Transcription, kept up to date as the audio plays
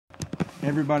Hey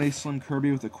everybody,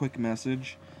 SlimKirby with a quick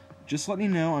message. Just letting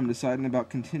you know I'm deciding about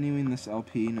continuing this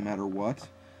LP no matter what.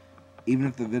 Even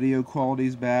if the video quality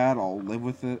is bad, I'll live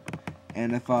with it.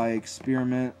 And if I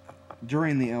experiment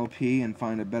during the LP and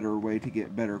find a better way to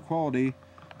get better quality,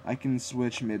 I can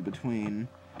switch mid-between.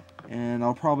 And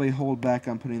I'll probably hold back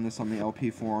on putting this on the LP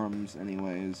forums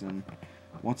anyways, and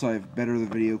once I've bettered the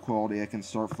video quality, I can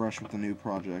start fresh with a new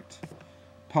project.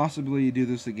 Possibly do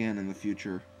this again in the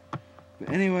future.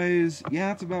 But anyways, yeah,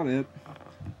 that's about it.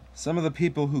 Some of the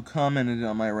people who commented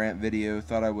on my rant video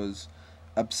thought I was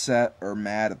upset or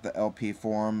mad at the LP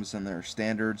forums and their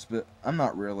standards, but I'm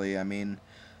not really. I mean,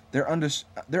 they're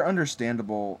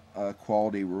understandable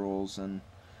quality rules, and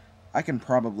I can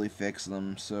probably fix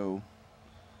them, so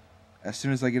as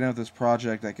soon as I get out of this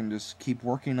project, I can just keep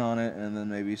working on it, and then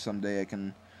maybe someday I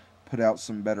can put out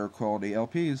some better quality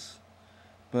LPs.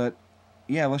 But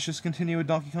yeah, let's just continue with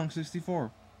Donkey Kong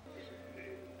 64.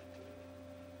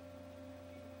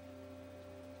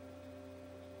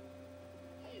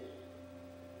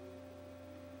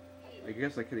 I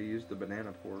guess I could have used the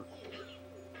banana port.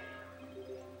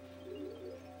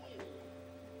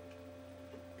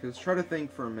 Because try to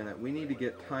think for a minute. We need to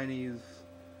get Tiny's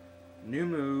new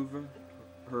move,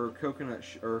 her coconut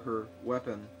or her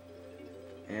weapon,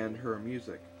 and her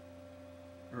music,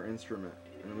 her instrument.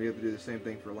 And we have to do the same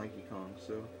thing for Lanky Kong.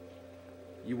 So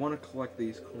you want to collect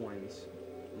these coins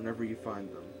whenever you find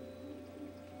them.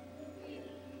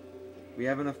 We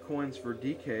have enough coins for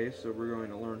DK, so we're going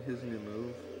to learn his new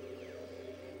move.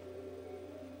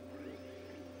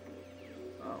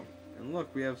 Oh, and look,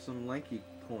 we have some Lanky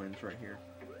coins right here.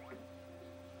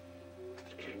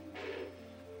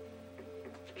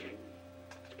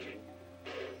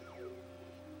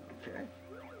 Okay.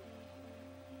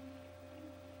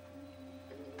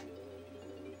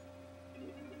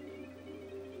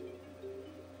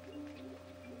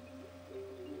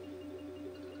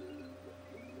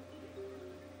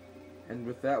 And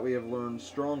with that, we have learned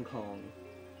Strong Kong.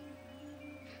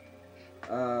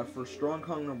 For Strong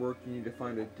Kong to work, you need to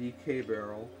find a DK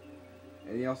barrel,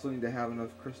 and you also need to have enough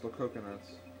crystal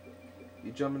coconuts.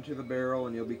 You jump into the barrel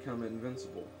and you'll become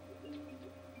invincible.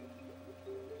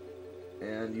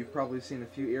 And you've probably seen a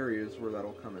few areas where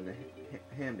that'll come into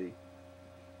handy.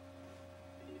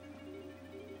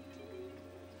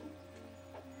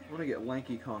 I want to get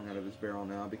Lanky Kong out of his barrel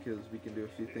now because we can do a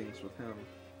few things with him.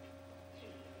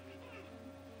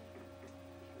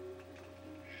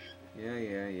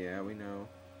 Yeah, we know.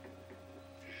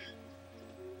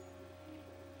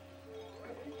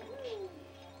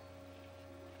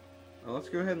 Well, let's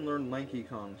go ahead and learn Lanky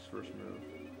Kong's first move.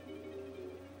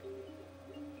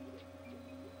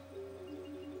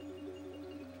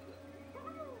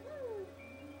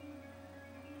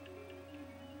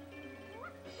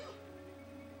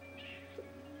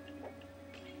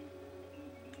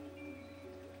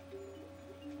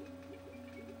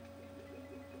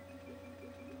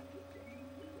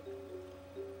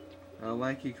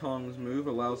 Lanky Kong's move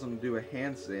allows him to do a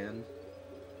handstand,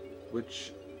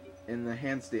 which in the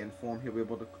handstand form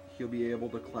he'll be able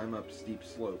to climb up steep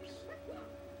slopes.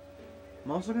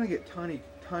 I'm also gonna get Tiny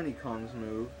Kong's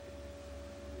move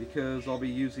because I'll be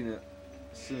using it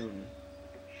soon.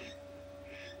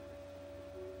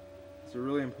 It's a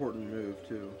really important move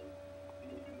too.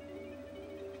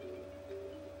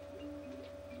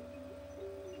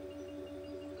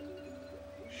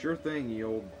 Sure thing, you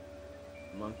old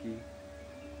monkey.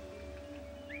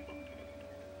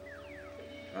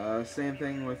 Same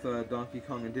thing with Donkey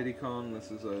Kong and Diddy Kong. This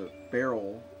is a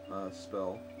barrel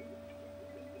spell.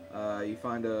 You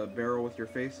find a barrel with your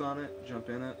face on it, jump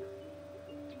in it,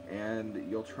 and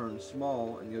you'll turn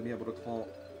small, and you'll be able to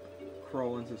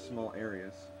crawl into small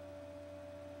areas.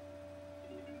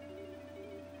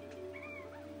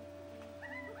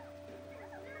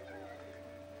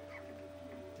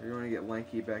 You're going to get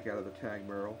Lanky back out of the tag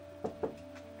barrel.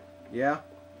 Yeah?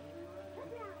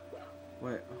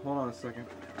 Wait, hold on a second.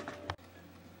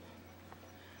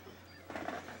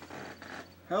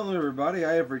 Hello everybody,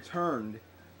 I have returned.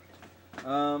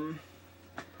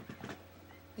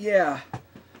 Yeah.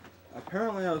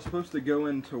 Apparently I was supposed to go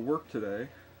into work today,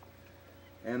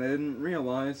 and I didn't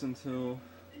realize until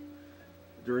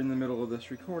during the middle of this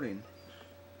recording.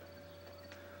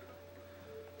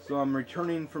 So I'm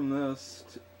returning from this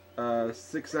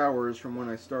 6 hours from when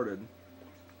I started.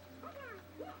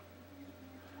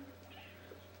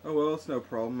 Oh well, it's no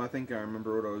problem. I think I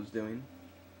remember what I was doing.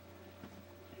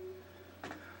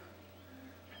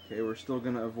 Okay, we're still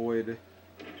gonna avoid...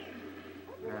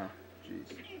 Ah,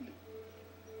 jeez.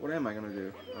 What am I gonna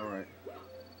do? Alright.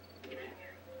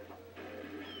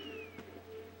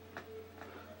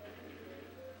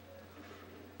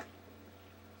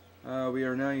 We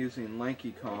are now using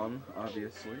Lanky Kong,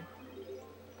 obviously.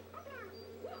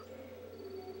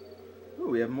 Ooh,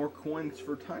 we have more coins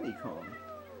for Tiny Kong.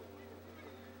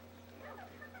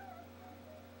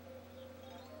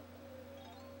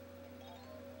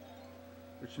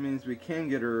 Which means we can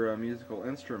get her a musical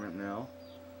instrument now.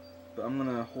 But I'm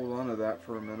gonna hold on to that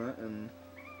for a minute, and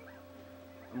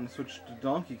I'm gonna switch to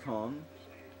Donkey Kong.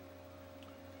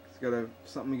 It's got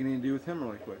something we need to do with him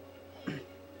really quick.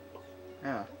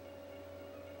 Ah.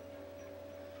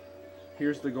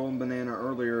 Here's the golden banana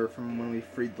earlier from when we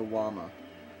freed the llama.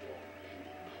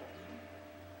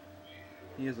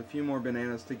 He has a few more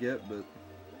bananas to get, but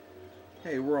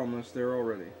hey, we're almost there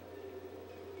already.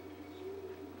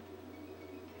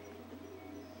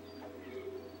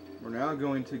 We're now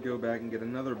going to go back and get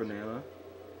another banana.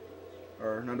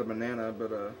 Or, not a banana,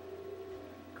 but a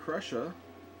Crusha.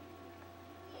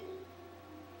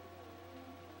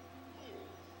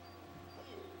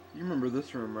 You remember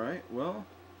this room, right? Well,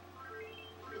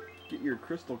 get your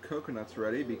crystal coconuts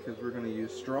ready because we're going to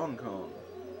use Strong Kong.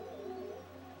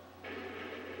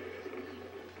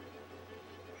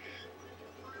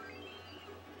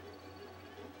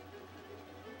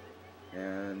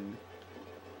 And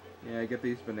yeah, get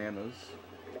these bananas.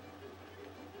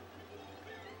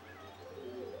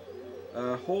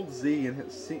 Hold Z and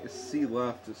hit C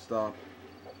left to stop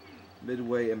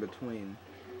midway in between.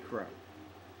 Crap.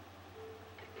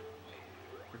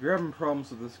 If you're having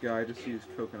problems with this guy, just use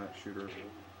Coconut Shooter.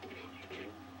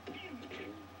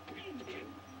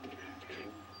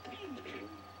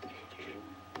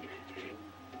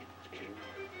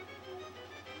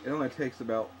 It only takes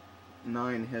about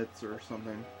 9 hits or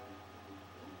something.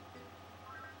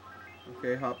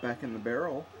 Okay, hop back in the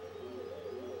barrel.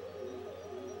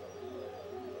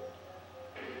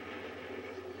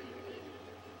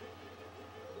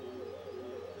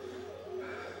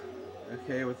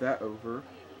 Okay, with that over.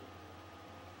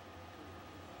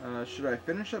 Should I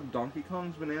finish up Donkey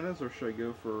Kong's bananas, or should I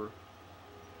go for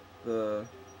the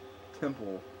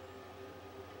temple?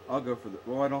 I'll go for the...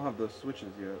 Well, I don't have those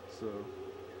switches yet, so...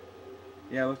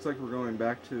 Yeah, looks like we're going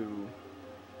back to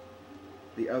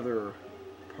the other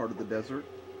part of the desert.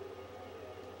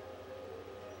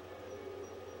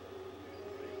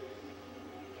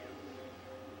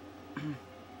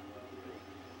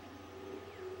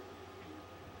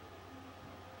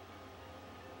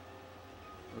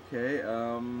 Okay,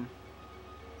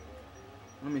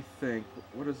 let me think.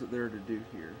 What is it there to do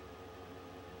here?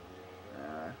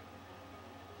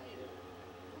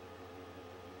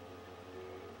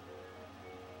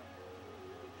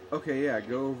 Okay, yeah,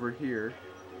 go over here.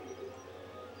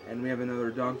 And we have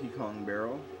another Donkey Kong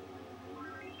barrel.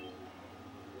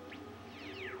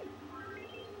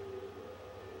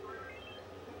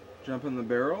 Jump in the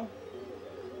barrel.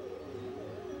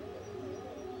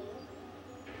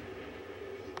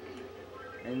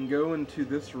 And go into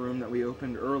this room that we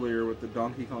opened earlier with the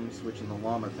Donkey Kong switch in the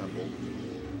Llama Temple.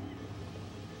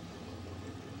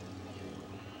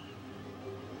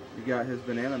 We got his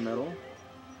banana medal.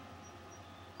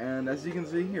 And as you can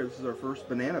see here, this is our first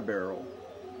banana barrel.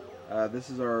 This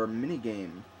is our mini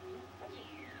game.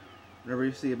 Whenever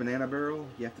you see a banana barrel,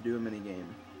 you have to do a mini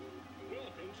game. Welcome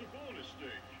to bonus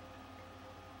stage.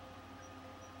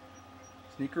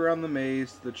 Sneak around the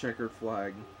maze to the checkered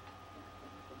flag.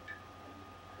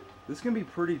 This can be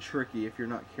pretty tricky if you're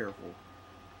not careful.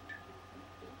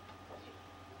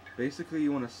 Basically,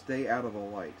 you want to stay out of the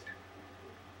light.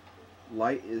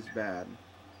 Light is bad.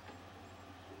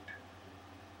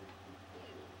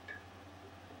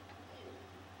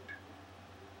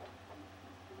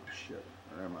 Shit,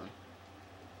 never mind.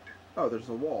 Oh, there's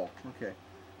a wall. Okay.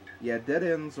 Yeah, dead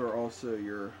ends are also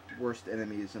your worst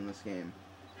enemies in this game.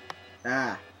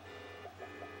 Ah!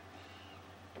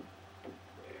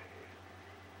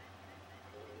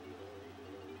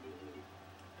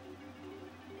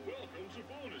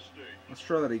 Let's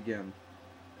try that again.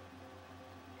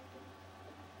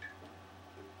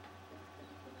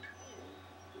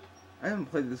 I haven't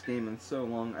played this game in so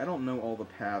long, I don't know all the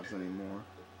paths anymore.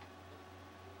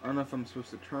 I don't know if I'm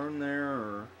supposed to turn there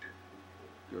or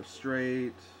go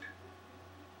straight.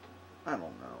 I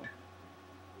don't know.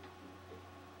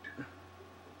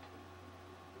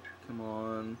 Come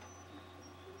on.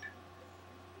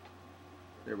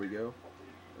 There we go.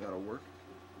 That'll work.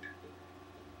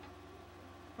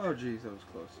 Oh geez, that was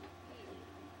close.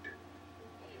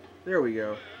 There we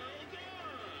go.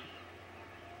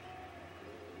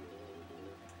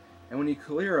 And when you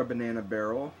clear a banana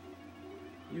barrel,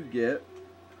 you get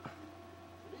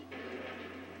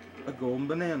a golden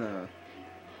banana.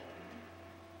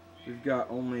 We've got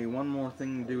only one more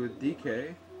thing to do with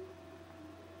DK.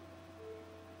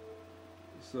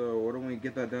 So why don't we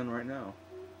get that done right now?